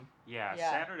Yeah,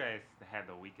 Saturday had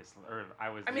the weakest. Or I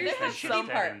was. I mean, they have some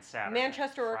part. in Saturday.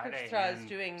 Manchester Friday Orchestra is and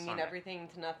doing Mean Sunday. Everything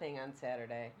to Nothing on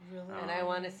Saturday. Really? And I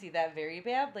want to see that very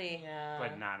badly. Yeah.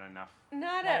 But not enough.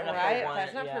 Not Not at enough for Riot one,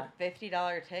 Fest. Not yeah. for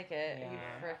 $50 ticket. Yeah. Are you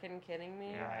frickin' kidding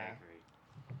me? Yeah, I agree.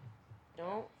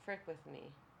 Don't frick with me.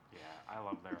 Yeah, I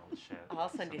love their old shit. I'll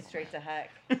send you straight to heck.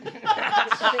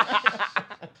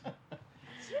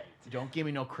 Don't give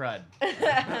me no crud.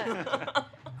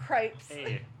 Cripes.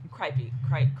 Hey, Crikeys.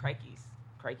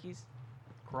 Crikey.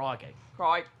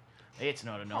 Cripe. It's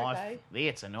not a Crikey. knife.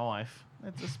 It's a knife.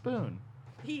 It's a spoon.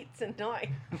 Pete's and knife.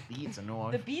 It's a The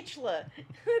knife. beachla.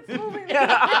 That's the only thing.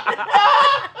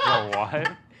 the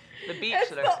what? The beach. That's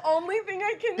the only thing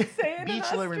I can say in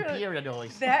Beachler and Australia.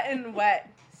 paradise. That and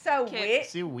wet. So wet.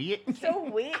 So wet. So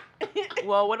wet.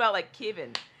 Well, what about like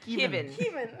Kevin? Kevin.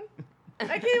 Kevin. I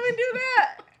can't even do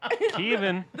that.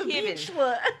 Kevin. The Kevin.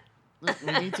 beachla. Look,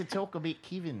 we need to talk about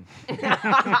Kevin. But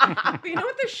you know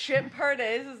what the shit part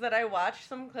is that I watched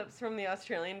some clips from the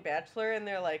Australian Bachelor and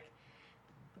they're like,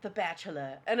 The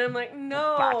Bachelor. And I'm like,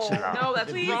 no. Bachelor. No, that's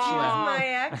Please wrong. use my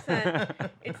accent.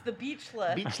 It's the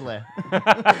Beachla. Beachler.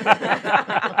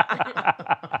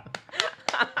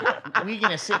 We're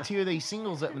gonna set two of these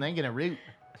singles up and they're gonna root.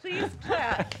 Please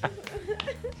clap.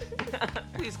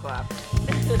 Please clap.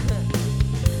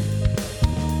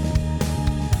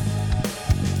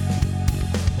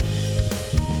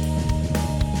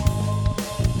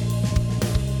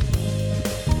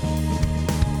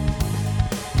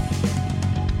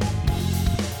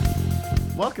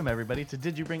 Welcome everybody to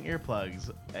Did You Bring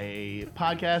Earplugs, a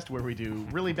podcast where we do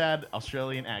really bad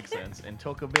Australian accents and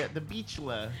talk about the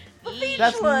Beachla. The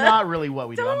That's Beachla. not really what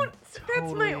we do. Don't. I'm That's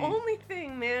my totally- only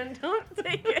thing, man. Don't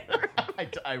take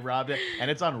it. I robbed it,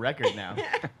 and it's on record now.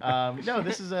 No,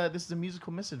 this is a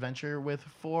musical misadventure with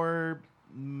four.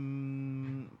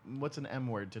 What's an M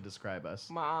word to describe us?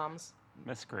 Moms.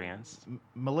 Miscreants.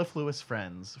 Mellifluous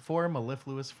friends. Four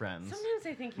mellifluous friends. Sometimes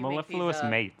I think you make Mellifluous these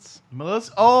up. mates.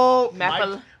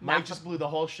 Mike just blew the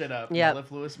whole shit up. Yep.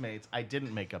 Mellifluous mates. I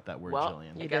didn't make up that word, Well,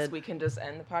 Jillian. I You guess did. we can just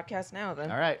end the podcast now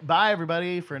then. All right, bye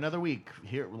everybody for another week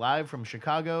here live from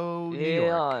Chicago, New York.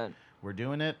 Yeah. We're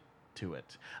doing it to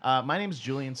it. My name's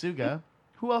Julian Suga.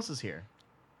 Who else is here?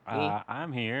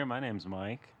 I'm here. My name's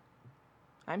Mike.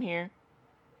 I'm here.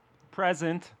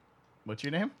 Present. What's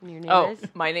your name? Your name Oh, is?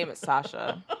 my name is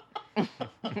Sasha.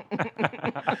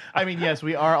 I mean, yes,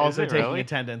 we are also it taking really?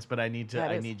 attendance, but I need Yeah,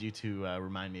 it is. you to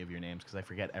remind me of your names because I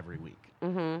forget every week.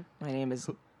 Mm-hmm. My name is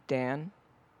Dan.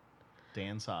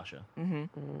 Dan, Sasha. Mm-hmm.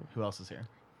 Who else is here?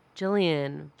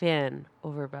 Jillian Van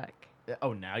Overbeck.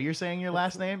 Oh, now you're saying your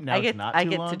last name? Now I it's get not I too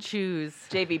get long. to choose.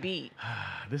 JVB.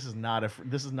 This is not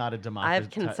a democracy. I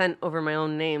have consent over my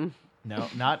own name. No,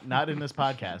 not in this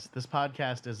podcast. This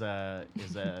podcast is a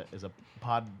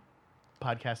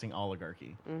podcasting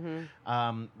oligarchy.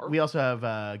 Mm-hmm. We also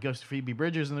have Ghost Phoebe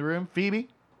Bridgers in the room. Phoebe,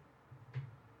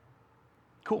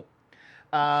 cool.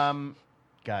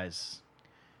 Guys,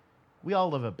 we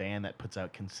all love a band that puts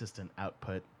out consistent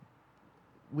output.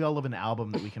 We all love an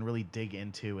album that we can really dig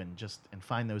into and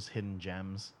find those hidden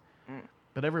gems. Mm.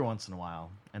 But every once in a while,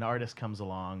 an artist comes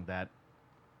along that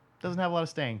doesn't have a lot of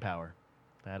staying power.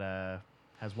 That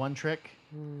has one trick,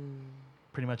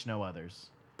 pretty much no others.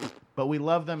 But we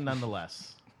love them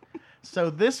nonetheless. So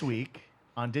this week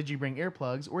on Did You Bring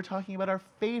Earplugs, we're talking about our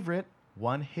favorite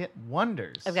one-hit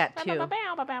wonders. I've got two.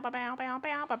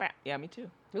 Yeah, me too.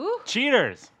 Ooh.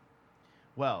 Cheaters.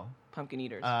 Well, Pumpkin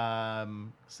eaters.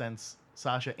 since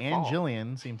Sasha and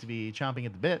Jillian seem to be chomping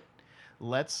at the bit,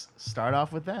 let's start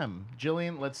off with them.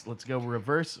 Jillian, let's go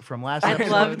reverse from last I'd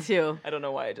episode. love to. I don't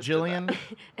know why I just did Jillian,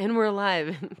 And we're live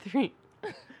in 3,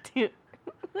 2.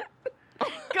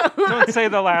 Don't say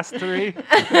the last three.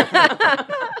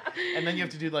 and then you have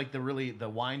to do like the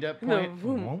wind-up point.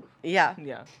 vroom. Yeah, that.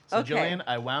 Yeah. So Okay. Jillian,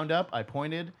 I wound up, I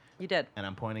pointed, you did. and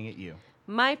I'm pointing at you.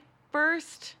 My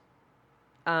first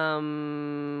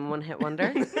one-hit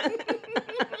wonder.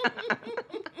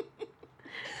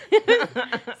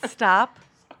 Stop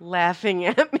laughing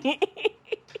at me.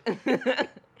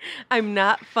 I'm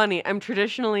not funny. I'm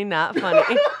traditionally not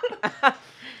funny.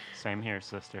 Same here,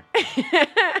 sister.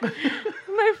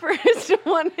 My first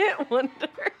one-hit wonder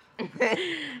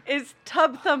is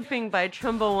Tub Thumping by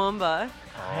Chumbawamba.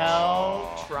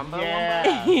 Hell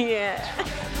Chumbawamba? yeah. Yeah.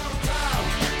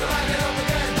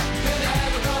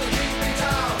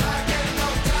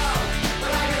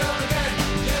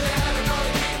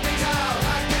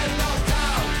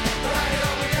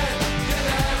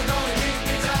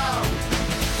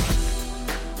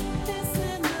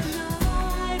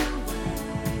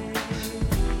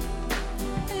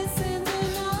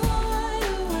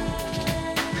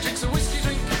 We drink some whiskey,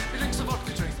 drink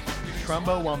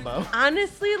Crumbo Wumbo.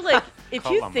 Honestly, like, if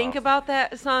you Columbo. think about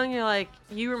that song, you're like,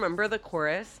 you remember the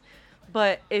chorus.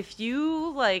 But if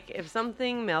you, like, if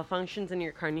something malfunctions in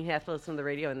your car and you have to listen to the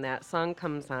radio and that song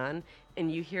comes on and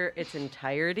you hear its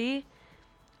entirety,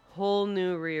 whole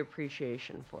new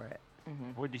reappreciation for it.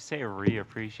 Would you say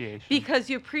reappreciation? Because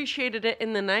you appreciated it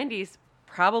in the 90s,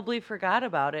 probably forgot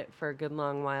about it for a good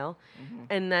long while.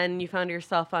 And then you found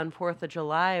yourself on 4th of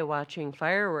July watching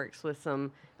fireworks with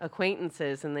some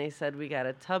acquaintances and they said, we got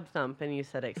a tub thump. And you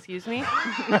said, excuse me?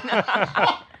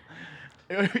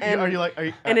 Are you like? Are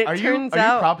you? and it are you? turns Are you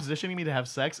out- propositioning me to have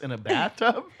sex in a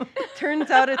bathtub? Turns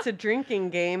out it's a drinking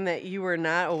game that you were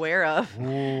not aware of.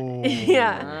 Ooh.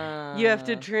 Yeah. You have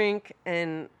to drink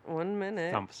in 1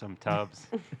 minute. Thump some tubs.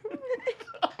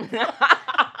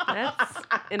 That's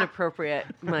inappropriate,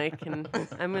 Mike, and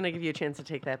I'm going to give you a chance to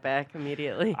take that back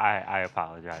immediately. I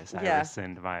apologize. I Yeah.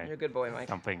 rescind my You're a good boy, Mike.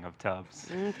 thumping of tubs.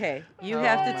 Okay. You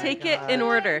have to take it in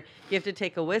order. You have to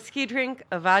take a whiskey drink,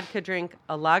 a vodka drink,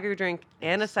 a lager drink,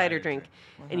 and a cider drink.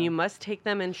 And you must take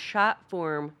them in shot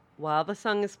form while the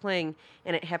song is playing,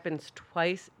 and it happens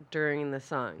twice during the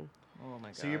song. Oh my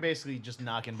god. So you're basically just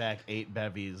knocking back 8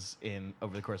 bevies in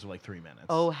over the course of like 3 minutes.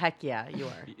 Oh, heck yeah, you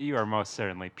are. You are most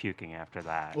certainly puking after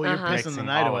that. Well, you're Uh-huh. pissing the Mixing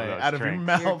night all of away those out of your drinks.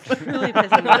 mouth. Really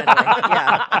pissing that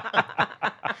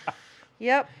away. Yeah.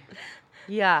 Yep.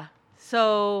 Yeah.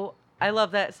 So I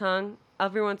love that song.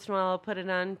 Every once in a while, I'll put it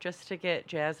on just to get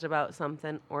jazzed about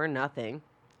something or nothing.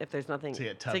 If there's nothing To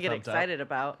get to get thumped up. excited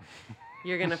about,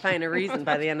 you're gonna find a reason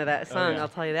by the end of that song. yeah. I'll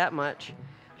tell you that much.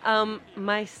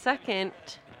 My second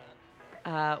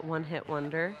one-hit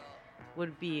wonder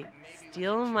would be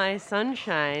 "Steal My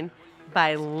Sunshine"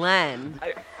 by Len.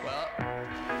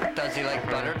 Does he like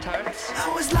butter tarts?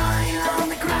 I was lying on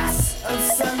the grass of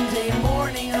Sunday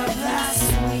morning of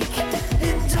last week,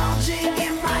 indulging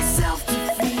in my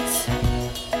self-defeat.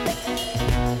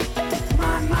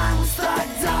 My mind was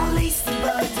thugged, all laced and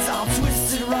bugged, all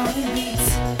twisted, wrong and beat.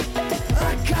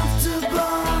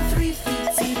 Uncomfortable, 3 feet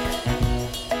deep.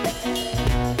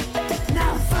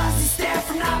 Now the fuzzy stare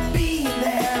from not being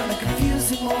there on a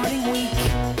confusing morning week.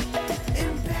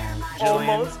 Impair my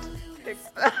Almost.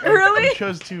 Really? You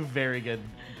chose 2 very good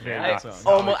Yeah. songs.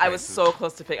 Almost. I was so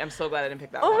close to pick. I'm so glad I didn't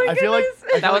pick that Oh one. my I feel like, goodness. I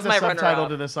feel That like was the my subtitle runner-up,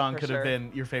 to this song for could sure. have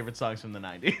been your favorite songs from the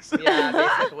 90s. Yeah,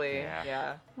 basically. Yeah.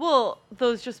 Yeah. Well,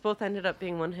 those just both ended up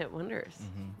being one-hit wonders.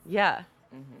 Mm-hmm. Yeah.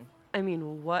 I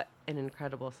mean, what an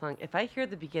incredible song. If I hear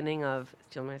the beginning of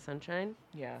Steal My Sunshine,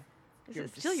 Yeah. is You're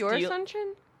it still your steal-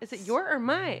 sunshine? Is it your or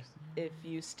my? If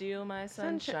you steal my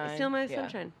sunshine. Steal My Yeah.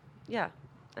 Sunshine. Yeah,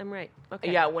 I'm right.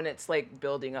 Okay. Yeah, when it's like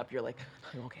building up, you're like,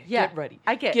 okay, Yeah, get ready.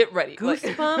 I get Get ready. Like-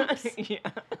 goosebumps. yeah.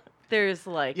 There's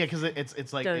like. Yeah, because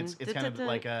it's like dun, it's dun, kind of dun,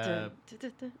 like dun, a dun,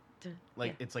 dun, dun, dun.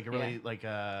 like Yeah. it's like a really like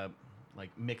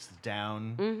mixed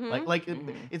down Mhm. like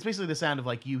it's basically the sound of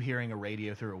like you hearing a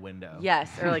radio through a window.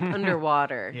 Yes, or like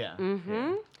underwater. Yeah,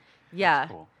 Mm-hmm. Yeah.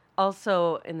 Cool.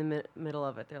 Also, in the middle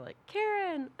of it, they're like,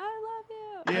 Karen, I love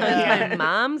you. Yeah. That's my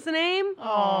mom's name.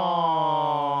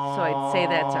 Oh. So I'd say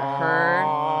that to her.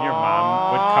 Your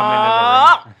mom would come into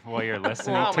the room while you're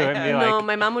listening Oh to my it and be God. No, like,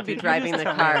 my mom would be driving the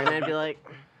car, and I'd be like,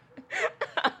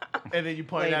 And then you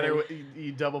point at her,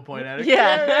 you double point at her.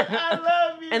 Yeah. "Karen, I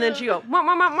love you. and then she go, "Mwah,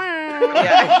 mwah, mwah, mwah."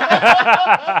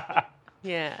 Yeah.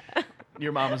 Yeah,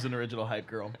 Your mom is an original hype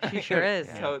girl. she sure is.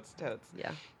 Yeah. Totes, totes.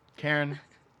 Karen,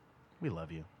 we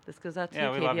love you. This goes out to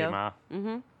yeah, you, we love you, KBO. Ma.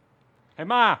 Mm-hmm. Hey,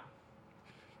 Ma.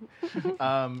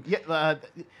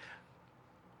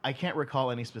 I can't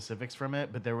recall any specifics from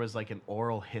it, but there was like an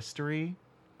oral history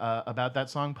about that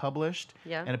song published.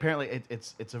 Yeah. And apparently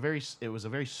it was a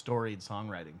very storied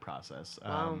songwriting process.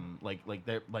 Wow.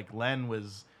 Like Len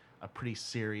was a pretty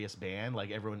serious band.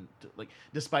 Like everyone, like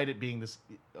despite it being this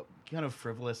kind of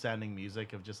frivolous sounding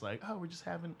music of just like, oh, we're just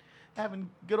having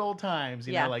good old times,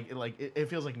 you Yeah. know, it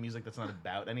feels like music that's not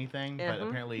about anything, but Mhm.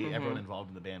 apparently everyone involved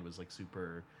in the band was like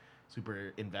super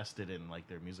invested in like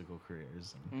their musical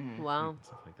careers and Wow.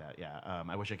 stuff like that. Yeah.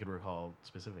 I wish I could recall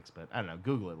specifics, but I don't know.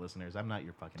 Google it, listeners. I'm not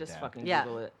your fucking Just dad. fucking Yeah.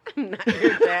 Google it. I'm not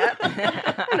your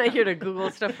dad. I'm not here to Google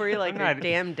stuff for you like I'm your not-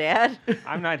 damn dad.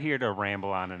 I'm not here to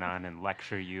ramble on and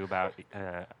lecture you about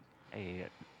a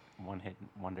one-hit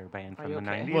wonder band Are from you the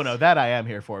okay? 90s. Well, no, that I am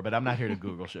here for, but I'm not here to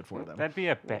Google shit for them. That'd be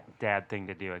a dad thing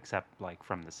to do, except like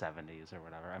from the 70s or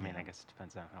whatever. I mean, I guess it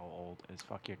depends on how old as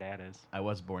fuck your dad is. I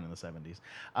was born in the 70s.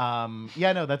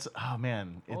 Yeah, no, that's oh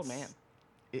man, Old man.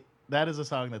 That is a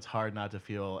song that's hard not to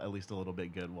feel at least a little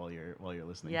bit good while you're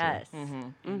listening. Yes. to Mm-hmm.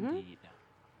 Mm-hmm. Indeed. it.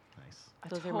 Nice,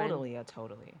 Those are mine.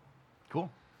 Totally.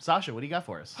 cool. Sasha, what do you got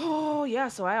for us? Oh yeah,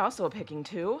 so I also picking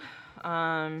 2.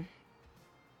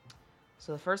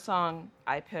 So the first song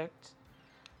I picked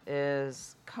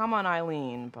is "Come On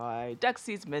Eileen" by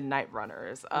Dexy's Midnight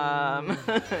Runners.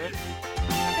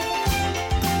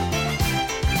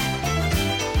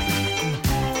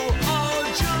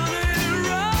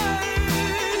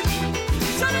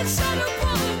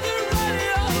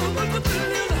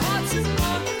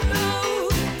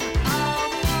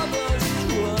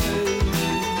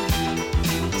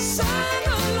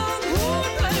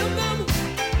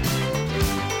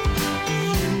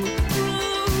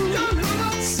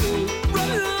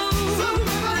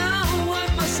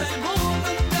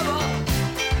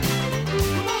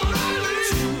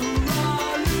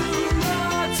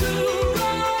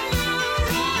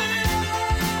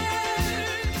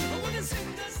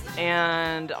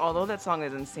 And although that song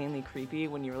is insanely creepy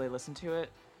when you really listen to it,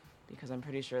 because I'm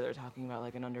pretty sure they're talking about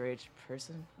like an underage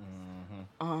person,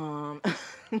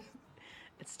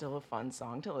 it's still a fun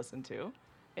song to listen to.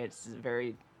 It's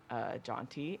very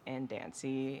jaunty and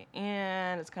dancey,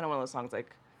 and it's kind of one of those songs like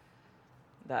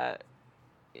that.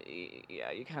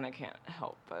 Yeah, you kind of can't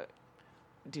help but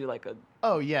do like a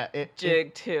Oh yeah,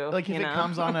 jig too. Like if you it know?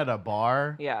 comes on at a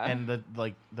bar, Yeah. and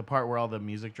the part where all the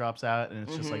music drops out and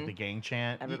it's just like the gang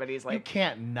chant. Everybody's you like-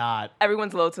 can't not.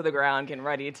 Everyone's low to the ground, getting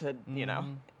ready to,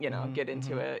 Mhm, get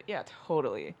into it. Yeah,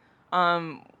 totally.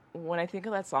 When I think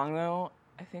of that song, though,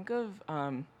 I think of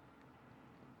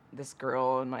this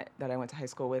girl that I went to high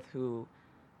school with who,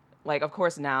 like, of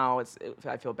course now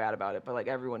I feel bad about it, but like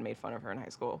everyone made fun of her in high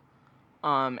school.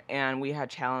 And we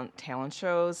had talent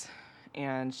shows,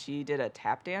 and she did a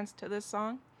tap dance to this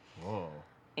song, Whoa.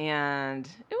 and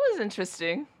it was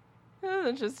interesting. It was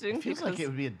interesting. It feels like because it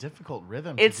would be a difficult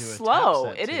rhythm. it's to do a slow.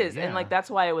 Tap set It to. is, and Yeah. like that's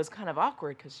why it was kind of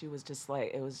awkward because she was just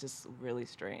like it was just really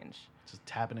strange. just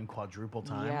tapping in quadruple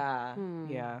time. Yeah,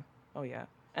 yeah, oh yeah.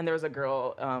 And there was a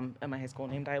girl at my high school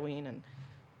named Eileen, and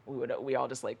we all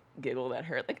just like giggled at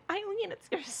her like, Eileen, it's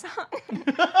your song.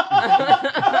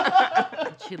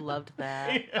 She loved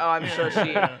that. Oh, I'm sure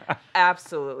she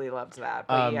absolutely loved that.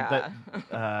 But yeah,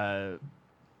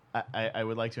 I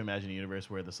would like to imagine a universe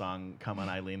where the song "Come On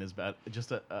Eileen" is about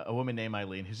just a woman named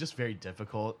Eileen who's just very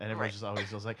difficult, and everyone's just always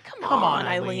feels like, come on,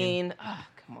 Eileen. Oh,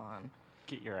 come on.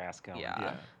 Get your ass going. Yeah.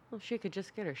 Yeah. Well, she could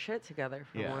just get her shit together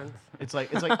for Yeah. once. It's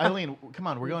like Eileen, come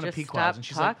on, we're going to Just Pequod's, stop and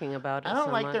she's like, talking about it I don't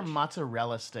so like their much.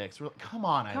 mozzarella sticks. We're like, come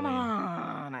on, Eileen. Come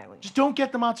on, Eileen. Just don't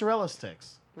get the mozzarella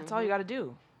sticks. That's all you got to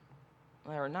do,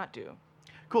 or not do.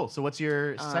 Cool. So what's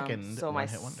your second So my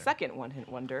one-hit wonder? second one-hit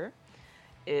wonder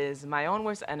is "My Own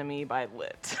Worst Enemy" by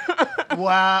Lit.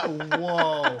 Wow!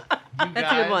 Whoa! You That's a good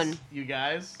guys- one. You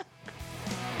guys.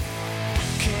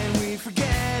 Can we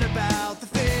forget about the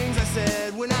things I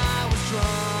said when I was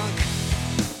drunk?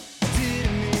 I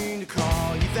didn't mean to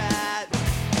call you that.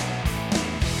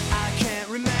 I can't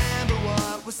remember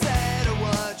what was said or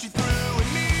what you threw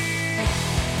at me.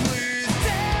 Please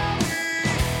tell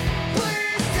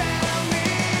me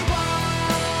why.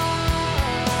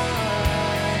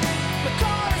 My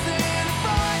car's in the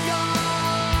front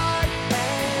yard,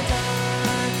 and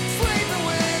I'm sleeping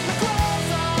with my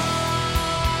clothes on.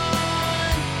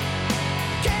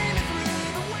 Came in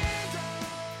through the window.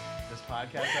 This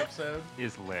podcast episode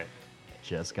Is lit.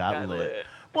 just got Got lit. lit.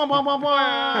 Wah, wah, wah,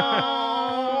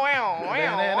 wah.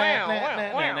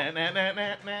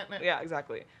 Yeah,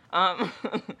 exactly.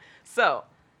 So,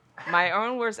 "My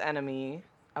Own Worst Enemy"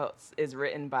 is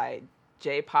written by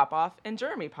Jay Popoff and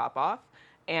Jeremy Popoff,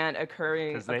 and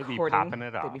occurring 'Cause they be according popping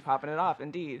it they off. be popping it off,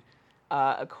 indeed.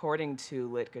 According to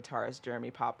Lit guitarist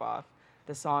Jeremy Popoff,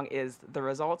 the song is the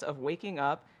result of waking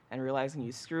up and realizing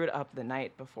you screwed up the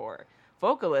night before.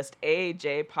 Vocalist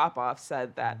A.J. Popoff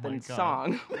said that Oh my the God.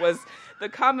 song was the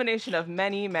combination of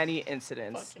many, many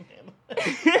incidents.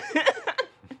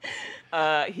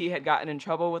 He had gotten in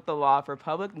trouble with the law for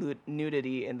public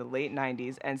nudity in the late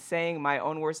 90s and sang "My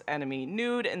Own Worst Enemy"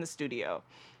 nude in the studio.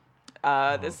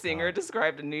 The singer God.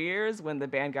 described a New Year's when the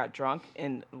band got drunk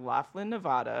in Laughlin,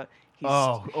 Nevada. He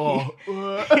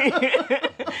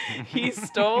he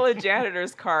stole a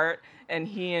janitor's cart, and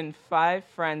he and 5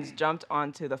 friends jumped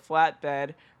onto the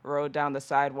flatbed, rode down the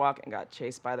sidewalk, and got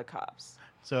chased by the cops.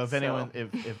 So if anyone, So-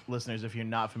 if listeners, if you're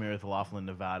not familiar with Laughlin,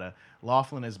 Nevada,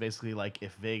 Laughlin is basically like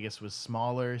if Vegas was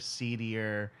smaller,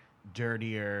 seedier,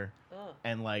 dirtier,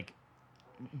 and like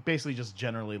basically just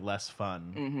generally less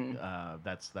fun.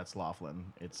 That's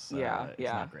Laughlin. It's it's Yeah.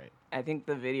 not great. I think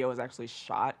the video was actually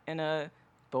shot in a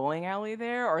bowling alley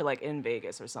there, or like in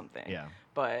Vegas or something. Yeah.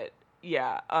 But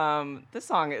yeah, this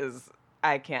song is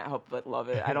I can't help but love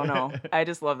it. I don't know. I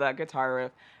just love that guitar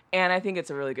riff. And I think it's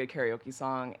a really good karaoke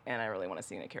song, and I really want to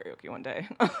sing it karaoke one day.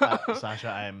 Sasha,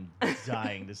 I am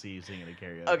dying to see you sing it at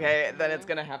karaoke. Okay, then it's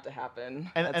gonna have to happen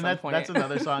at some point. That's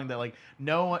another song that like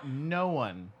no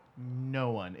one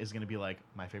is gonna be like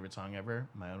my favorite song ever,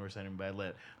 My Own Worst Enemy by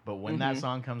Lit. But when that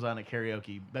song comes on at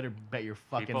karaoke, you better bet your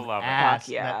fucking People love it. ass Fuck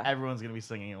yeah. that everyone's gonna be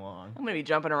singing along. I'm gonna be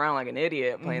jumping around like an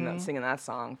idiot playing that, singing that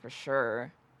song for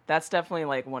sure. That's definitely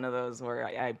like one of those where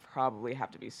I probably have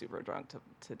to be super drunk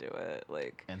to do it.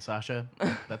 Like, And Sasha,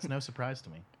 that's no surprise to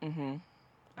me.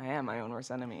 I am my own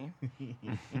worst enemy.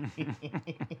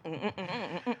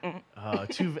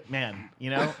 Man,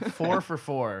 4 for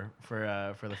 4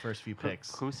 for the first few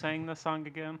picks. Who sang the song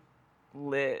again?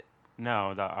 Lit.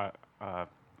 No, the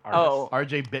artist. Oh,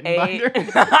 RJ Bittenbinder.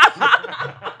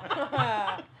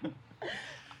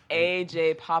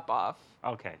 AJ Popoff.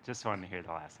 Okay, just wanted to hear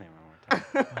the last name one more time.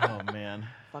 Oh man.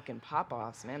 Fucking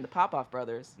Popoffs, man. The Popoff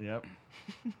brothers. Yep.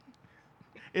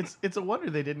 It's a wonder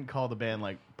they didn't call the band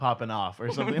like Poppin' Off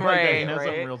or something like that. Right, Something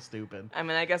right. real stupid. I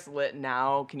mean, I guess Lit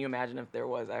Now. Can you imagine if there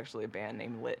was actually a band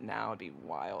named Lit Now? It'd be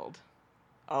wild.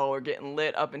 Oh, we're getting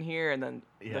lit up in here, and then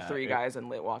the Yeah, three guys in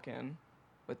Lit walk in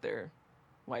with their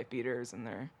wife beaters and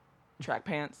their track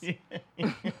pants.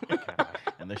 And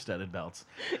their studded belts.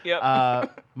 Yep.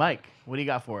 Mike, what do you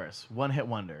got for us? One hit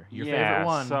wonder. Your Yeah, favorite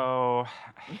one. So,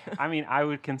 I mean, I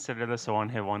would consider this a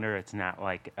one-hit wonder. It's not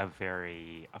like a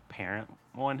very apparent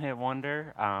one-hit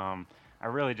wonder. I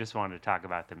really just wanted to talk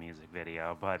about the music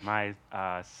video, but my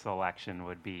selection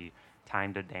would be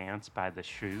 "Time to Dance" by The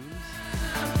Shoes.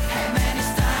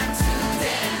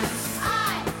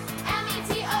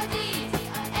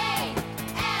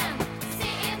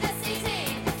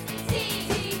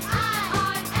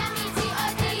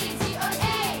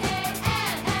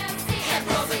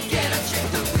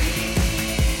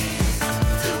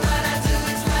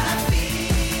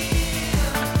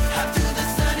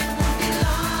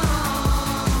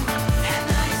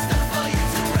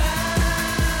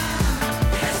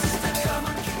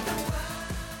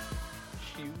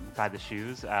 By The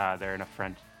Shoes. They're in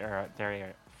they're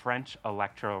a French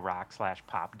electro rock /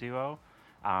 pop duo.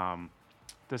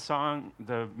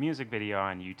 The music video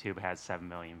on YouTube has 7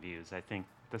 million views. I think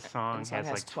the song so it has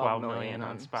has like 12 million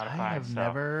on on Spotify. I have so.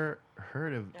 never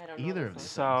heard of I don't know either this of these.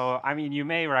 So, I mean, you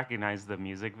may recognize the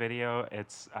music video.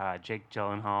 It's Jake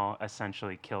Gyllenhaal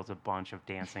essentially kills a bunch of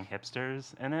dancing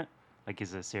hipsters in it. Like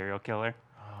he's a serial killer.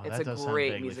 Oh, It's that a does sound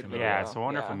great vaguely music familiar. Yeah, video. it's a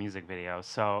wonderful Yeah. music video.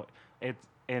 So it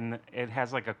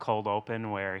has like a cold open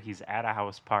where he's at a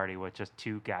house party with just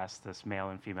 2 guests, this male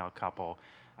and female couple.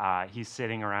 He's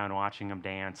sitting around watching them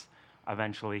dance.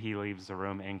 Eventually, he leaves the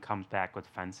room and comes back with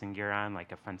fencing gear on,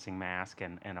 like a fencing mask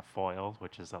and a foil,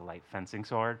 which is a light fencing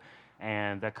sword.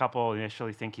 And the couple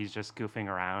initially think he's just goofing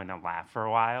around and laugh for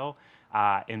a while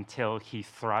until he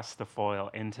thrusts the foil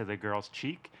into the girl's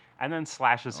cheek and then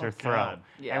slashes her throat.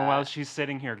 God. And while Yeah. she's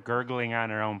sitting here gurgling on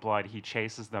her own blood, he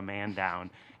chases the man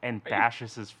down and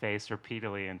bashes his face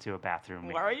repeatedly into a bathroom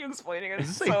mirror. Why are you explaining it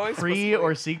Is this so a pre explicitly?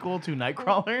 or sequel to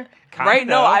Nightcrawler? Right?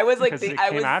 No, I was like, because it I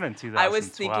came was, out in I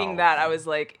was 2012. thinking that. I was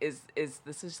like, is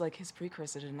this is like his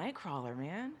precursor to Nightcrawler,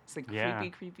 man? It's like Yeah.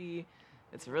 creepy.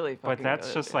 It's really But fucking that's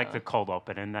good, just like yeah. the cold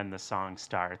open, and then the song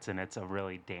starts, and it's a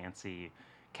really dancey,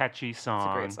 catchy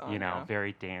song. great song, yeah.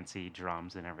 Very dancey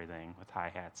drums and everything with hi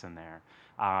hats in there.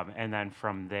 And then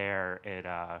from there,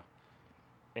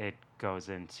 it goes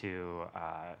into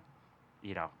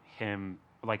him,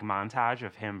 like montage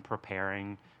of him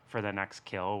preparing for the next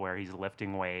kill, where he's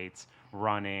lifting weights,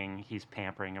 running, he's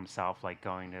pampering himself, like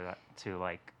going to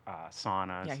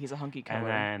saunas. Yeah, he's a hunky killer. And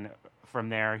then from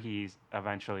there, he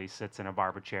eventually sits in a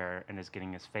barber chair and is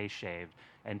getting his face shaved.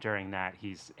 And during that,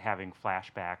 he's having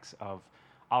flashbacks of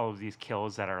all of these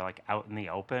kills that are like out in the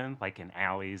open, like in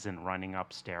alleys and running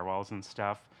up stairwells and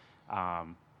stuff.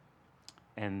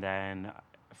 And then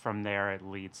from there, it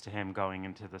leads to him going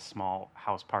into the small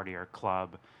house party or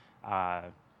club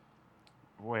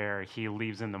where he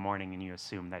leaves in the morning, and you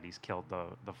assume that he's killed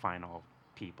the final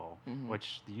people,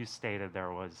 which you stated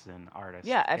there was an artist.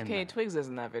 yeah, in FK there. Twigs is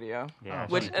in that video. Yeah,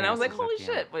 Oh, Which, she and I was like, dances at holy the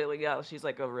end. shit! But like, yeah, she's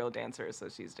like a real dancer, so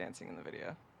she's dancing in the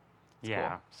video. It's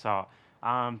Yeah. So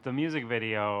the music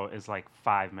video is like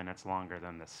 5 minutes longer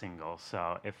than the single.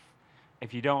 So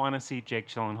if you don't want to see Jake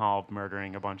Gyllenhaal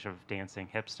murdering a bunch of dancing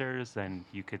hipsters, then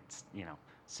you could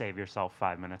save yourself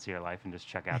 5 minutes of your life and just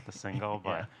check out the single.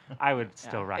 But I would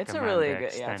still recommend It's a really the good, yeah,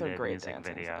 it's extended a great music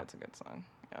dancing video. song. It's a good song.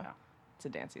 Yeah. Yeah. It's a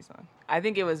dancey song. I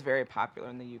think it was very popular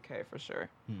in the UK for sure.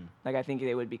 Hmm. Like, I think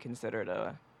they would be considered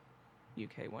a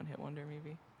UK one-hit wonder,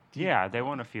 maybe. Yeah, they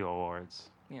won a few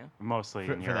awards. Yeah. mostly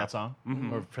For in that Europe. song?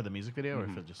 Mhm. Or for the music video? Or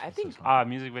for just I the think- song?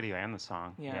 Music video and the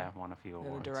song. Yeah. Yeah, won a few The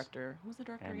awards. director. Who's the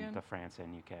director And again? the France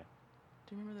and UK.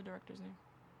 Do you remember the director's name?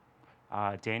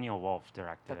 Daniel Wolf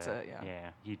directed That's it, yeah. Yeah,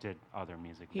 he did other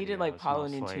music videos. He did like Paulo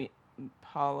mostly.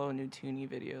 Nutini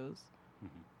videos.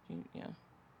 Mhm. Yeah.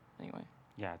 Anyway.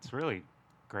 Yeah, it's really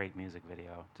great music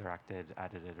video. Directed,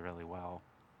 edited really well.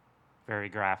 Very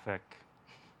graphic.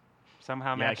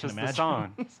 Somehow Yeah, I can matches the imagine.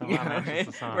 song. Somehow matches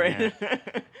the song. Yeah.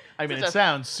 I mean, such it a-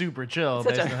 sounds super chill.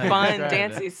 Such a based on how you fun, described it.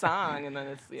 dancey song, and then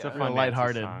it's a yeah. fun A dancey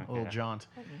lighthearted song, little yeah. jaunt.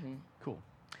 Mhm. Cool.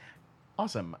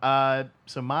 Awesome.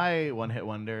 So my one-hit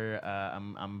wonder,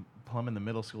 I'm plumbing the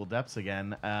middle school depths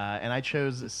again, and I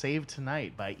chose "Save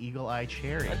Tonight" by Eagle Eye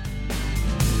Cherry.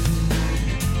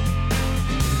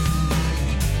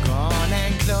 Gone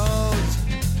and close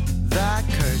the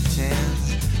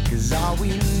curtains, 'cause all we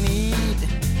need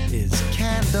is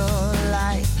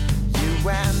candlelight. You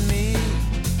and me,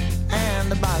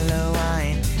 and a bottle of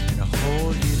wine, and I'll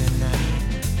hold you tonight.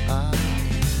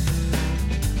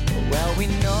 Well, we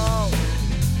know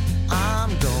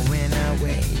I'm going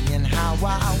away, and how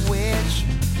I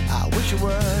wish you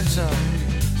were so.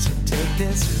 So take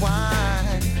this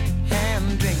wine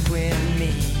and drink with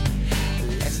me.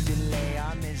 Let's delay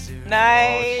our misery.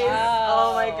 Nice.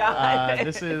 Oh my god.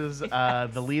 This is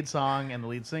the lead song and the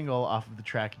lead single off of the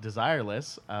track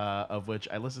 "Desireless," of which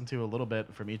I listened to a little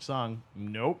bit from each song.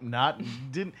 Nope,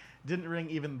 didn't ring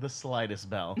even the slightest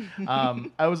bell.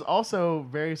 I was also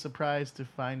very surprised to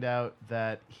find out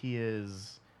that he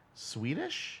is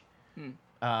Swedish.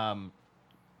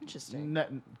 Interesting.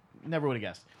 Never would have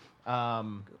guessed.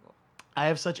 Google. I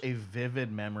have such a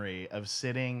vivid memory of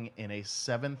sitting in a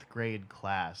 7th grade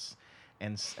class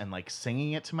and like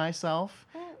singing it to myself,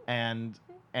 and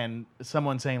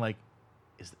someone saying like,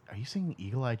 "Are you singing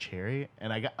Eagle Eye Cherry?"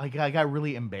 And I got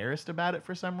really embarrassed about it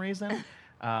for some reason.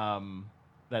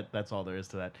 That's all there is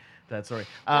to that story.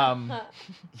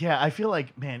 Yeah, I feel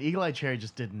like, man, Eagle Eye Cherry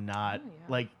just did not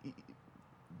like.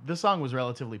 The song was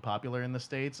relatively popular in the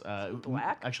States.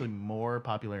 Black? Actually, more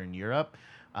popular in Europe.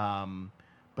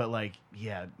 But like,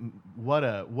 yeah, what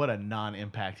a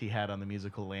non-impact he had on the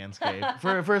musical landscape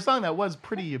for a song that was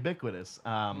pretty ubiquitous.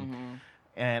 And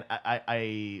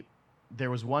I there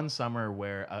was one summer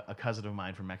where a cousin of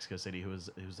mine from Mexico City, who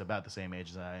was about the same age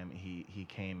as I am, he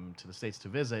came to the States to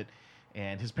visit,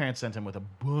 and his parents sent him with a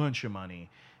bunch of money,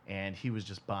 and he was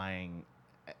just buying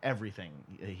everything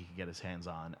he could get his hands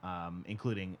on,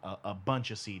 including a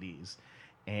bunch of CDs,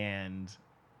 and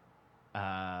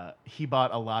he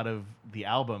bought a lot of the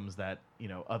albums that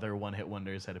other one-hit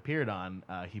wonders had appeared on.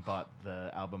 He bought the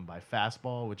album by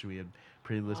Fastball, which we had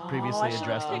previously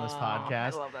addressed on this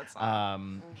podcast. I love that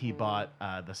song. He bought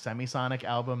the Semisonic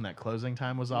album that Closing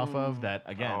Time was off of. That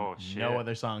again, Oh, shit. no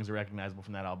other songs are recognizable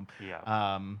from that album.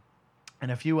 Yeah. And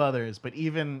a few others, but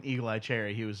even Eagle Eye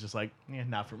Cherry, he was just like,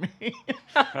 not for me.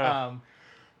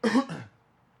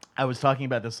 I was talking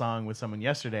about this song with someone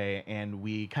yesterday, and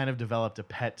we kind of developed a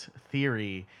pet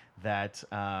theory that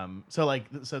so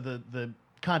the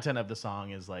content of the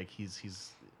song is like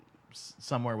he's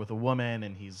somewhere with a woman,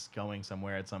 and he's going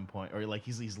somewhere at some point, or like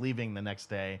he's leaving the next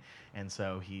day, and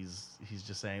so he's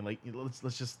just saying like,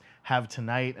 let's just have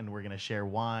tonight, and we're gonna share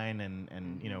wine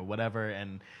and whatever,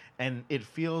 and it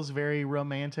feels very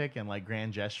romantic and like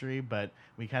grand gestury, but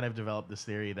we kind of developed this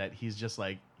theory that he's just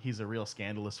like, he's a real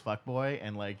scandalous fuckboy,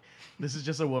 and like this is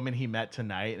just a woman he met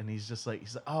tonight, and he's like,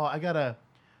 oh, I gotta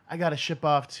ship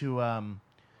off to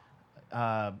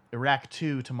Iraq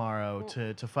 2 tomorrow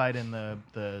to fight in the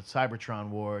Cybertron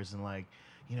wars, and like,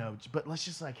 but let's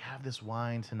just like have this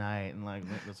wine tonight, and like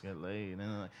let's get laid,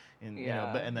 and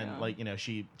then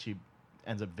she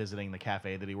ends up visiting the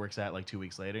cafe that he works at like 2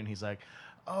 weeks later, and he's like,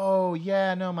 oh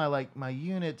yeah, no, my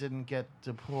unit didn't get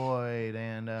deployed,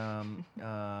 and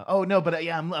oh no, but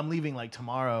yeah, I'm leaving like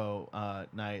tomorrow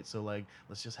night, so like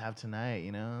let's just have tonight,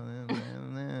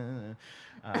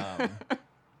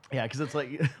 yeah, because it's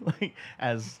like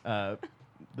as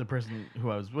the person who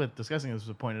I was with discussing this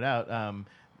pointed out,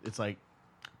 it's like,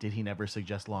 did he never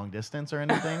suggest long distance or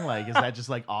anything? Like, is that just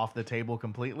like off the table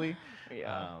completely?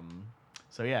 Yeah.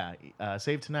 So yeah,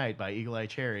 Save Tonight by Eagle Eye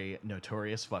Cherry,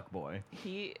 notorious fuckboy.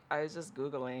 I was just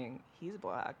Googling, he's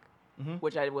black, Mhm.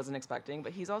 which I wasn't expecting,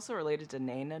 but he's also related to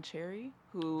Nana Cherry,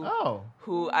 who Oh,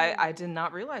 I did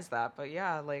not realize that, but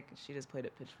yeah, like she just played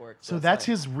at Pitchfork. so it's that's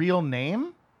like- his real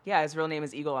name? Yeah, his real name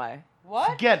is Eagle Eye.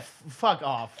 What? Fuck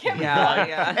off. Yeah,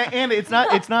 yeah. And it's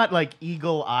not like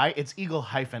Eagle Eye, it's Eagle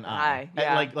hyphen Eye, I.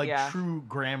 yeah, like yeah. true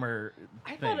grammar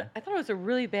I thing. thought it was a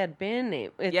really bad band name.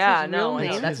 It's Yeah, his no, real I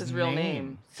know, name. that's his his real name.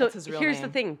 name. So That's his real here's name.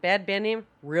 the thing: bad band name,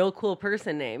 real cool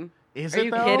person name. Is Are it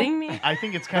you though? kidding me? I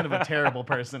think it's kind of a terrible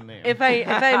person name. If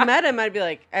I met him, I'd be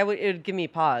like, it would give me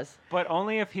pause. But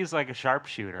only if he's like a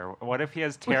sharpshooter. What if he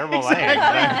has terrible Exactly. legs?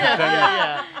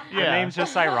 yeah. The name's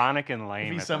just ironic and lame.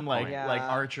 If he's at some that like point. Yeah. like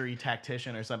archery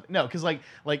tactician or something. No, because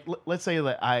let's say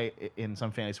that I in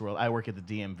some fantasy world I work at the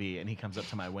DMV and he comes up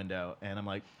to my window and I'm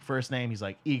like, first name, he's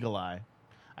like Eagle Eye.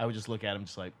 I would just look at him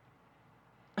just like,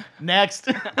 next.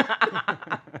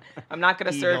 I'm not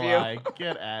gonna serve you. Eagle Eye,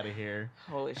 get out of here.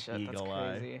 Holy shit, Eagle that's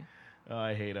Eye. crazy. Oh,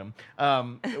 I hate him.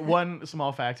 One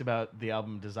small fact about the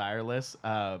album Desireless: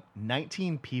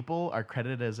 19 people are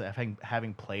credited as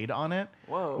having played on it.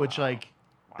 Whoa. Which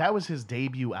that was his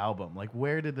debut album. Like,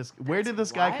 where did this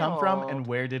guy come from, and wild.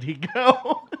 where did he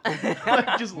go?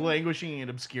 Like, just languishing in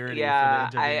obscurity Yeah,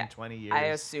 for the intervening 20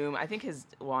 years. I think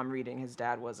I'm reading his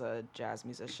dad was a jazz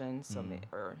musician, so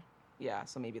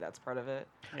so maybe that's part of it.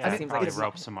 Yeah, It it seems probably like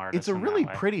roped some artists. It's a in really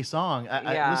that way. pretty song.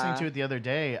 I Yeah. listening to it the other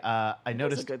day. I a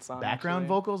noticed good song, background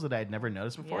actually. vocals that I had never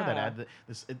noticed before. That Yeah.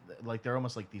 add like they're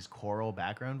almost like these choral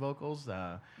background vocals.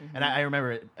 Mm-hmm. And I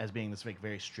remember it as being this like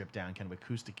very stripped down kind of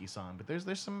acousticy song. But there's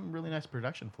some really nice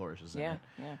production flourishes in Yeah, it.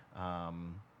 yeah.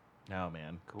 Oh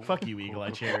man, Cool. fuck you, Eagle Eye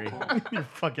Cherry. Your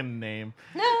fucking name.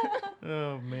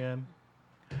 Oh man.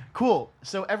 Cool.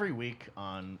 So every week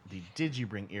on the Did You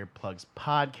Bring Earplugs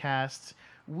podcast,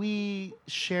 we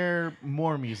share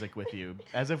more music with you,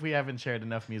 as if we haven't shared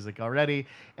enough music already.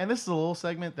 And this is a little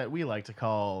segment that we like to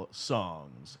call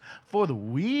Songs for the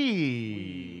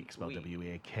Week, spelled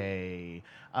W-E-A-K.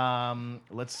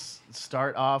 Let's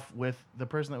start off with the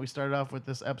person that we started off with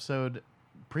this episode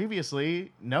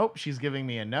previously. Nope, she's giving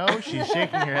me a no. She's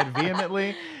shaking her head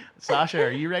vehemently. Sasha,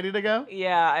 are you ready to go?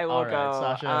 Yeah, I will All right, go.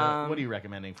 Sasha, what are you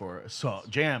recommending for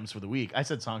jams for the week? I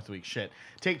said songs for the week. Shit.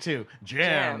 Take two.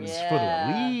 Jams Jams. for the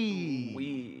Yeah.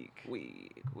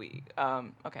 week.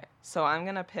 Okay, so I'm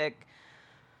gonna pick.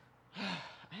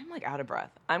 I'm like out of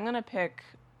breath. I'm gonna pick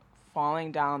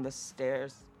 "Falling Down the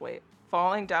Stairs."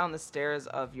 "Falling Down the Stairs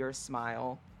of Your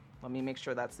Smile." Let me make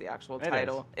sure that's the actual It is.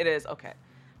 title. It is okay.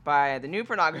 By the New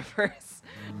Pornographers.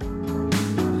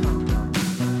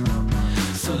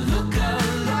 So look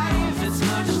alive, it's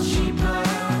much cheaper.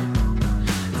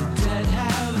 The dead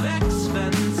have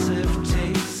expensive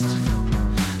taste.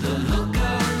 The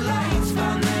look-alikes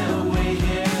found their way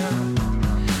here.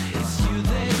 It's you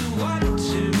they want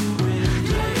to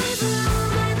replace.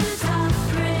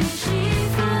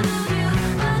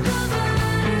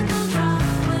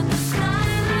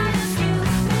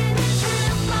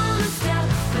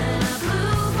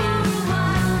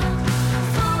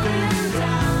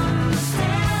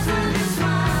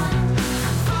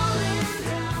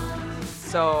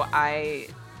 So I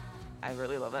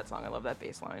really love that song. I love that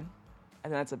bass line. I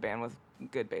think that's a band with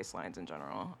good bass lines in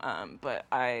general. But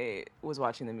I was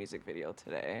watching the music video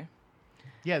today.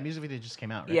 Yeah, the music video just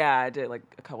came out, right? Yeah, I did like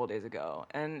a couple days ago,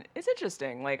 and it's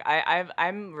interesting. Like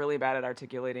I'm really bad at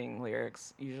articulating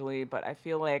lyrics usually, but I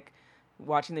feel like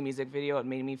watching the music video, it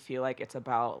made me feel like it's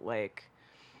about like,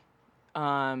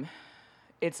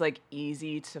 it's like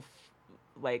easy to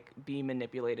like be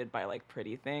manipulated by like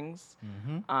pretty things.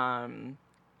 Mm-hmm.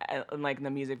 And like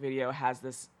the music video has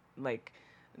this like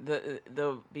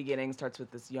the beginning starts with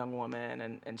this young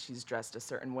woman and she's dressed a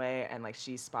certain way and like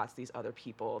she spots these other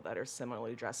people that are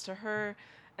similarly dressed to her,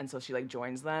 and so she like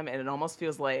joins them, and it almost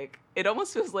feels like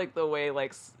the way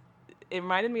like it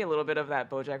reminded me a little bit of that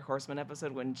BoJack Horseman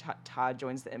episode when Todd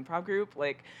joins the improv group,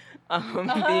 like being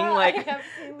like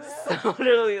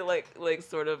totally like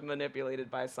sort of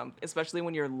manipulated by something, especially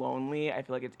when you're lonely. I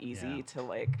feel like it's easy Yeah. to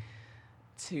like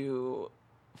to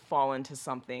fall into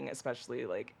something, especially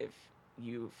like if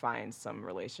you find some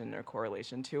relation or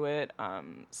correlation to it.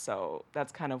 So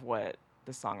that's kind of what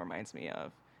the song reminds me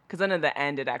of. Because then in the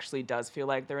end, it actually does feel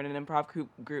like they're in an improv group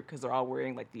because they're all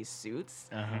wearing like these suits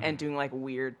Uh-huh. and doing like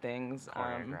weird things,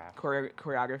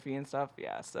 choreography and stuff.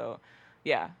 Yeah. So,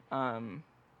 yeah,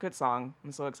 good song.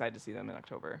 I'm so excited to see them in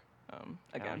October.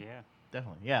 Again. Hell yeah.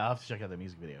 Definitely. Yeah, I'll have to check out the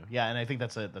music video. Yeah, and I think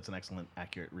that's an excellent,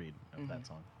 accurate read of that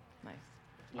song. Nice.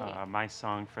 My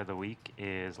song for the week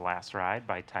is "Last Ride"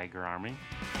 by Tiger Army.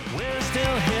 We're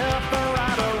still here for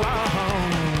right or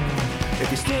wrong. If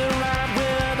you still ride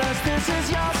with us, this is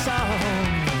your song.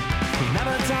 We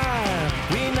never die,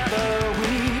 we never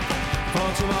weep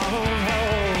for tomorrow.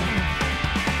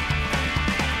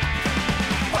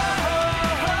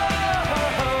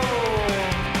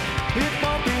 It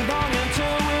won't be long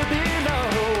until we're below.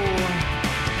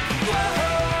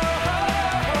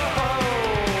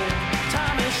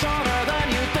 Time is shorter than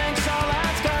you think, so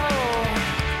let's go.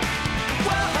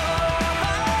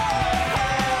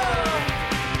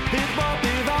 It won't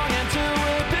be long until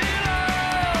we're below.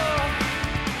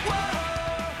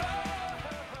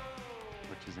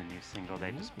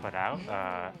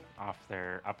 off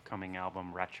their upcoming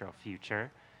album Retro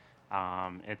Future.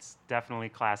 It's definitely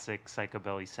classic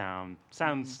psychobilly sound.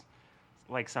 Sounds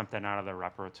like something out of the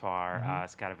repertoire.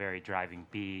 It's got a very driving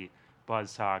beat,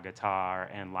 buzzsaw guitar,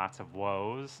 and lots of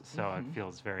woes, so it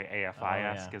feels very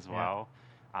AFI-esque as well.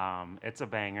 It's a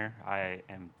banger. I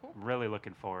am really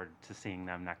looking forward to seeing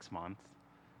them next month.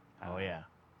 Oh yeah.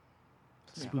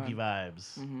 It's gonna Spooky be fun.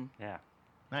 vibes. Yeah.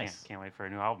 Nice. Can't wait for a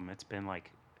new album. It's been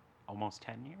like almost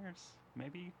 10 years,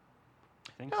 maybe.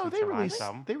 I think No, since they their last released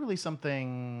album. they released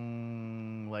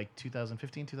something like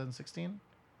 2015, 2016,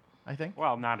 I think.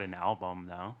 Well, not an album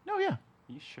though. No, yeah,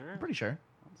 You sure? I'm pretty sure.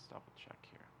 Let's double check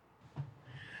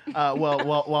here.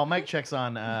 While Mike checks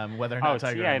on whether or not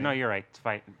Tiger yeah, Army- no, you're right.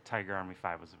 Tiger Army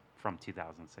 5 was from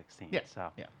 2016. Yeah,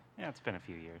 So yeah. it's been a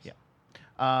few years. Yeah.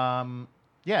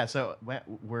 Yeah, so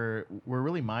we're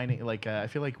really mining. Like, I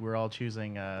feel like we're all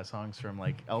choosing songs from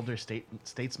like elder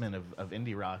statesmen of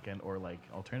indie rock and or like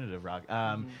alternative rock.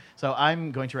 So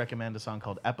I'm going to recommend a song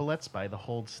called "Epaulets" by The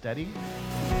Hold Steady.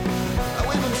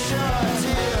 We've been sharing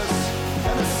ideas,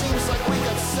 and it seems like we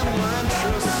got similar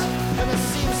interests, and it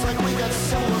seems like we got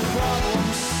similar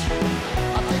problems.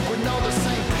 I think we know the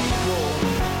same people.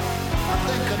 I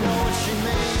think I know what she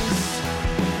means.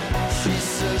 She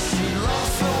says she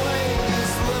loves the way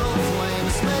these little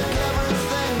flames make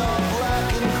everything all black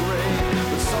and gray,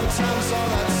 but sometimes all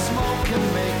that smoke can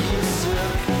make you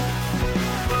sick.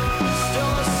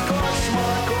 Still a scorch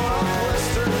mark or a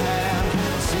blistered hand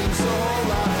seems a whole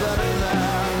lot better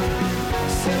than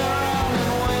sitting around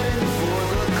and waiting for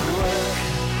the click.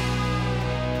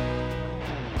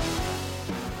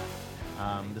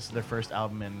 This is their first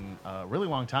album in a really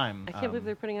long time. I can't believe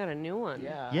they're putting out a new one.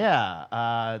 Yeah.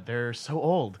 Yeah, they're so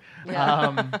old.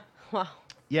 Yeah. Wow.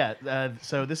 Yeah,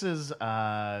 so this is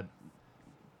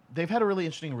they've had a really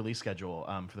interesting release schedule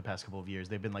for the past couple of years.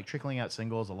 They've been like trickling out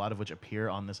singles, a lot of which appear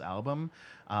on this album.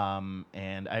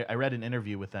 And I read an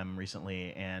interview with them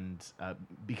recently, and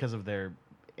because of their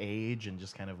age and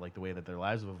just kind of like the way that their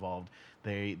lives have evolved,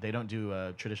 they don't do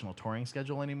a traditional touring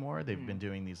schedule anymore. They've been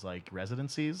doing these like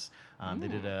residencies. They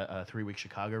did a 3-week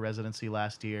Chicago residency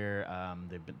last year.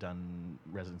 They've done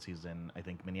residencies in, I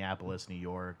think, Minneapolis, New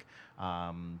York.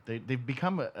 They've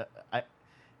become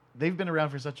they've been around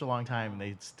for such a long time, and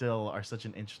they still are such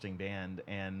an interesting band.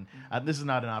 And this is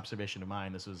not an observation of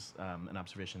mine. This was an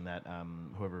observation that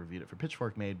whoever reviewed it for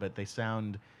Pitchfork made. But they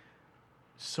sound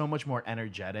so much more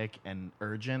energetic and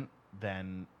urgent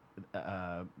than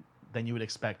you would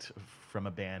expect from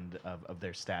a band of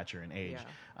their stature and age.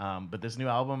 But this new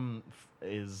album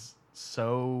is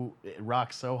it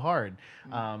rocks so hard.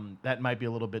 That might be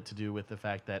a little bit to do with the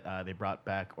fact that they brought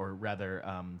back, or rather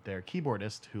their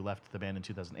keyboardist who left the band in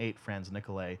 2008, Franz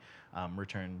Nicolay,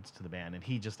 returned to the band, and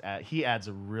he adds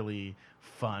a really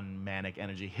fun manic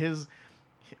energy.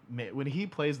 When he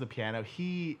plays the piano,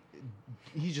 he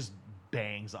just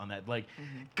bangs on that, like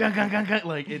gung, gung, gung, gung.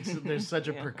 Like there's such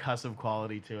a percussive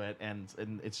quality to it, and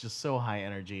it's just so high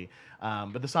energy.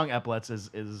 But the song "Epaulets"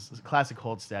 is classic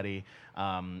Hold Steady,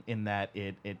 in that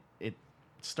it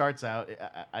starts out.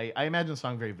 I imagine the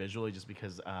song very visually, just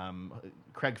because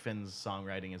Craig Finn's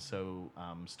songwriting is so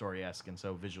story-esque and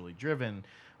so visually driven.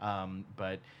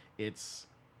 But it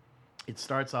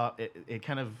starts off. It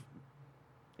kind of,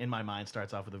 in my mind,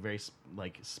 starts off with a very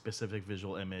specific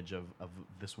visual image of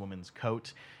this woman's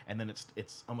coat, and then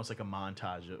it's almost like a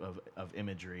montage of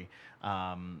imagery,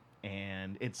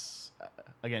 and it's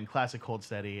again classic Hold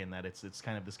Steady in that it's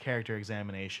kind of this character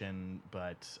examination,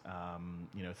 but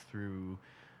through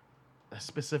a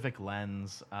specific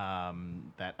lens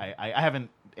that I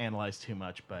haven't analyzed too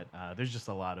much, but there's just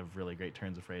a lot of really great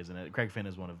turns of phrase in it. Craig Finn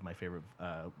is one of my favorite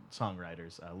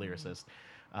songwriters, lyricist.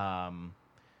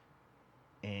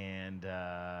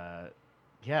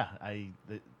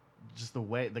 Just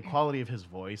the quality of his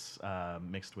voice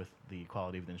mixed with the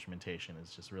quality of the instrumentation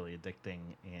is just really addicting.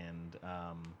 And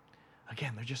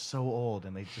again, they're just so old,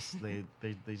 and they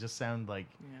just sound like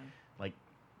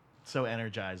so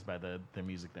energized by their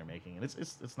music they're making, and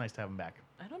it's nice to have them back.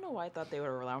 I don't know why I thought they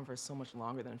were around for so much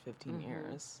longer than 15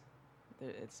 years.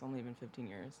 It's only been 15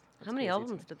 years. How many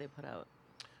albums did they put out?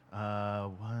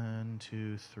 1,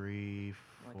 2, 3,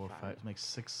 4, Like 5, like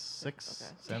six,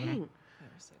 7. Dang. 5 or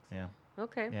 6. Yeah.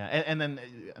 Okay. Yeah, and then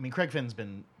I mean, Craig Finn's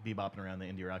been bebopping around the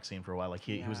indie rock scene for a while. Like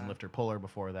he was in Lifter Puller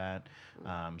before that.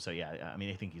 So yeah, I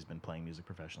mean, I think he's been playing music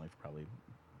professionally for probably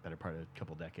better part of a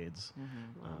couple decades.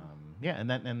 Yeah,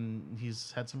 and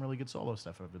he's had some really good solo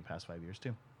stuff over the past 5 years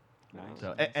too. Nice.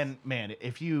 So and man,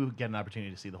 if you get an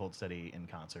opportunity to see the Hold Steady in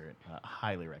concert,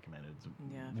 highly recommended. It's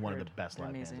Yeah, I've one of heard. the best They're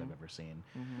live bands amazing. I've ever seen.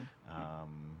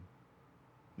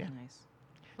 Yeah. Nice.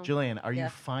 Julian, are you Yeah.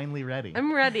 finally ready?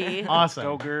 I'm ready. Awesome.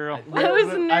 Go girl. I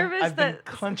was nervous I've been that-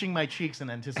 clenching my cheeks in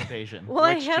anticipation. Well,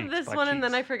 I Which have cheeks? this Butt one, and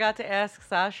then cheeks? I forgot to ask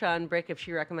Sasha on break if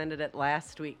she recommended it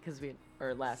last week because we.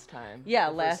 Or last time. Yeah,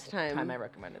 The last first time. I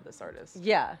recommended this artist.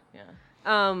 Yeah.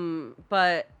 Yeah.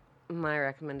 But my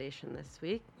recommendation this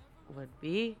week would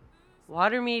be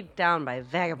 "Water Me Down" by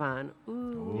Vagabond.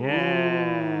 Ooh.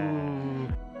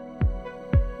 Yeah.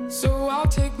 So I'll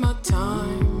take my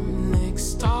time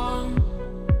next time,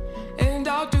 and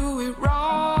I'll do it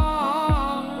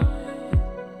right.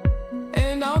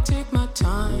 And I'll take my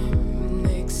time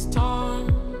next time.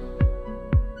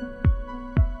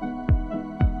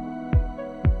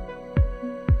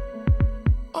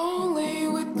 Only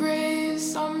with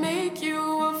grace I'll make you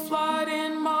a flood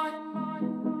in mine.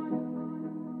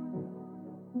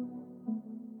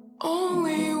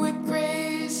 Only with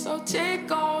grace I'll take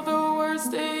all the words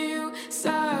that you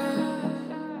said.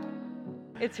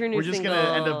 It's her new We're just single.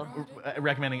 gonna end up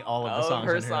recommending all of the songs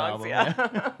her on her songs, album.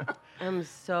 yeah. I'm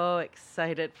so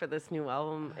excited for this new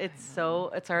album. It's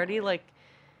already like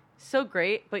so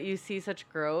great, but you see such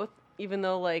growth, even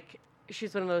though like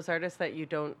she's one of those artists that you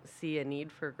don't see a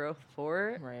need for growth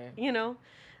for. Right. You know?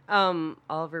 All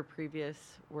of her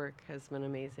previous work has been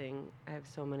amazing. I have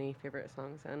so many favorite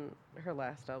songs on her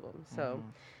last album. So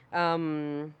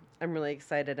I'm really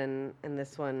excited, and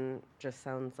this one just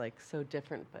sounds like so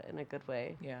different, but in a good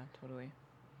way. Yeah, totally.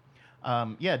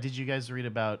 Yeah, did you guys read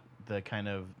about the kind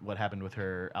of what happened with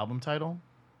her album title?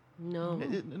 No.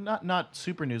 Not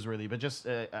super newsworthy, but just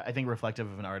I think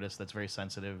reflective of an artist that's very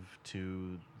sensitive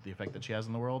to the effect that she has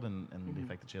in the world and the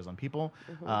effect that she has on people.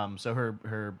 So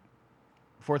her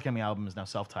forthcoming album is now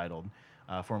self-titled,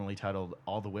 formerly titled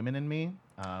 "All the Women in Me,"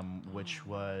 which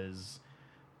was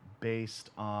based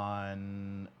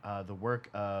on the work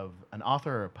of an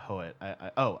author or a poet.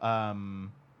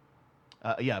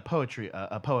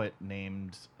 A poet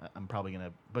named, I'm probably going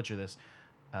to butcher this,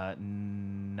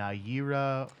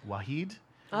 Nayyirah Waheed.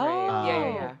 Oh.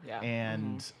 Right. Yeah.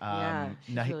 And Yeah,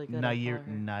 she's really good. I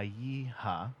follow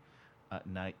her.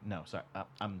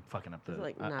 I'm fucking up the. Is it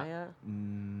like Naya?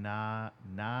 I'm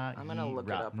gonna look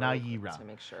it up really quick to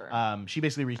make sure. She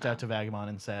basically reached out to Vagabond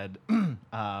and said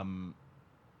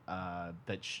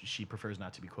that she prefers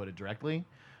not to be quoted directly,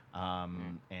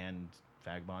 and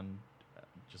Vagabond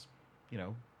just,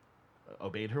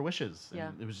 obeyed her wishes. And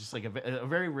Yeah. it was just like a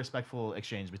very respectful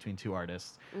exchange between two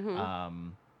artists.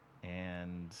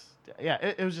 And yeah,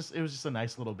 it was just a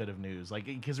nice little bit of news. Like,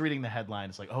 because reading the headline,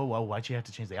 it's like, oh well, why'd you have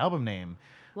to change the album name?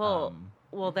 Well,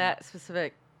 that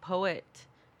specific poet,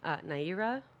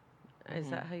 Nayyirah, is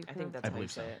that how you pronounce I think it? that's I how you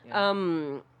believe say so. it.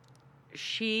 Yeah.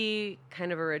 She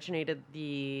kind of originated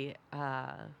the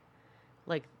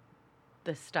like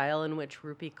the style in which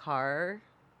Rupi Kaur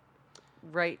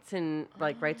writes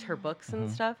her books and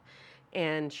stuff,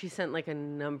 and she sent like a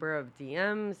number of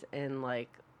DMs and like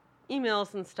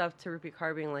emails and stuff to Rupi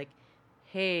Kaur being like,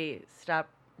 hey, stop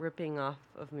ripping off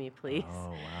of me, please.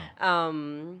 Oh wow.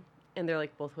 And they're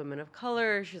like both women of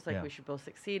color. She's like, Yeah. we should both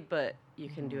succeed, but you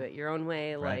can do it your own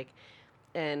way. Right. Like,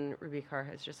 and Rupi Kaur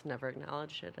has just never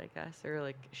acknowledged it, I guess, or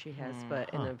like she has,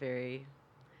 but in a very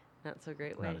not so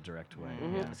great way. Not a direct way.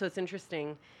 Mhm. Yeah. So it's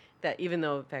interesting that even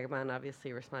though Vagabond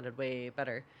obviously responded way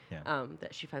better, Yeah.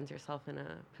 that she finds herself in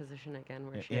a position again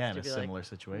where she Yeah, has in to a be similar like,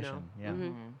 situation. no. Yeah.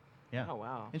 Mhm. Yeah. Oh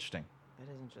wow, Interesting. that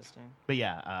is interesting. But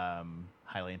yeah,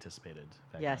 highly anticipated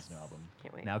Vagabond's Yes. new album.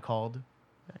 Can't wait. Now called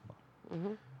Vagabond.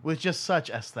 Mhm. With just such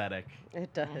aesthetic.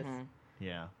 It does.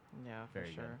 Yeah. Yeah, for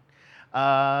Very sure.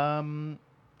 good.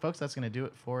 Folks, that's going to do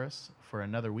it for us for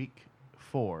another week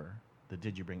for the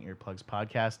Did You Bring Earplugs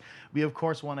podcast. We, of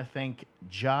course, want to thank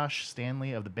Josh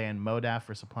Stanley of the band Modaf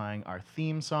for supplying our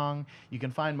theme song. You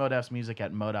can find Modaf's music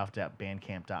at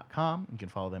modaf.bandcamp.com. You can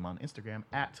follow them on Instagram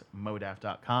at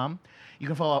modaf.com. You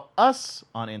can follow us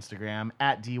on Instagram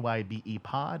at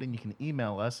dybepod, and you can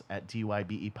email us at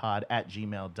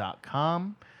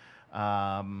dybepod@gmail.com.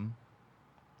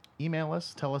 Email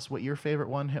us. Tell us what your favorite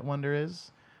one-hit wonder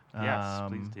is. Yes,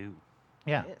 please do.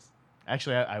 Yeah. Yes.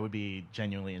 Actually, I would be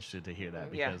genuinely interested to hear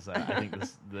that Yeah. because I think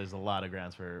there's a lot of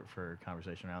grounds for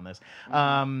conversation around this.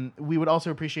 We would also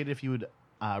appreciate it if you would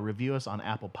review us on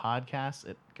Apple Podcasts.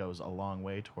 It goes a long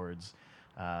way towards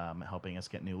helping us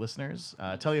get new listeners.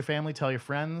 Tell your family, tell your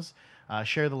friends,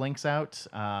 share the links out,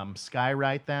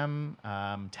 skywrite them,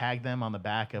 tag them on the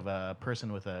back of a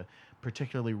person with a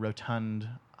particularly rotund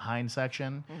hind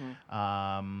section.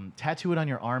 Tattoo it on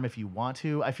your arm if you want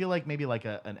to. I feel like maybe like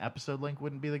an episode link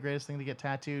wouldn't be the greatest thing to get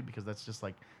tattooed because that's just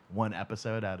like one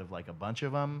episode out of like a bunch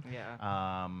of them.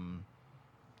 Yeah.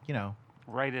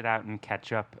 Write it out in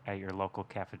ketchup at your local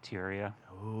cafeteria.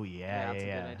 Oh yeah, Yeah, that's a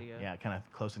yeah, good idea. yeah. Kind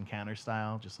of Close Encounter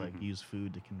style, just like use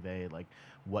food to convey like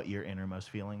what your innermost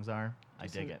feelings are. I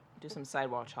dig it. Do some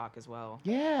sidewalk chalk as well.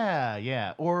 Yeah,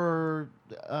 yeah, or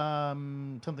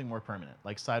something more permanent,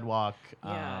 like sidewalk.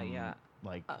 Yeah.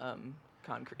 Like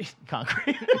Concrete.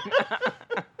 concrete.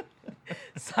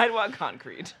 Sidewalk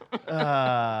concrete.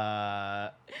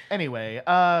 Anyway,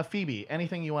 Phoebe,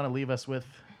 anything you want to leave us with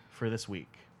for this week?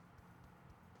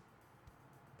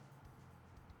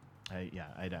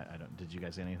 I don't. Did you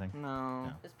guys say anything?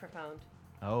 No. It's profound.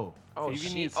 Oh, Oh, Phoebe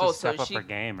she. needs Oh, to so step up she. her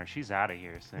game, or she's out of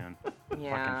here soon.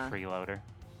 Yeah. Fucking freeloader.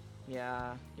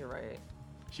 Yeah. You're right.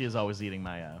 she is always eating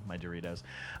my my Doritos.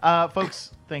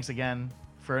 Folks, thanks again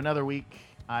for another week.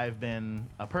 I've been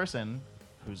a person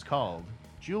who's called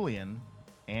Julian,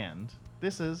 and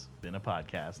this has been a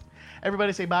podcast.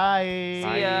 Everybody say bye. See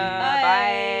ya. Bye.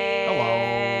 Bye.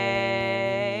 Hello.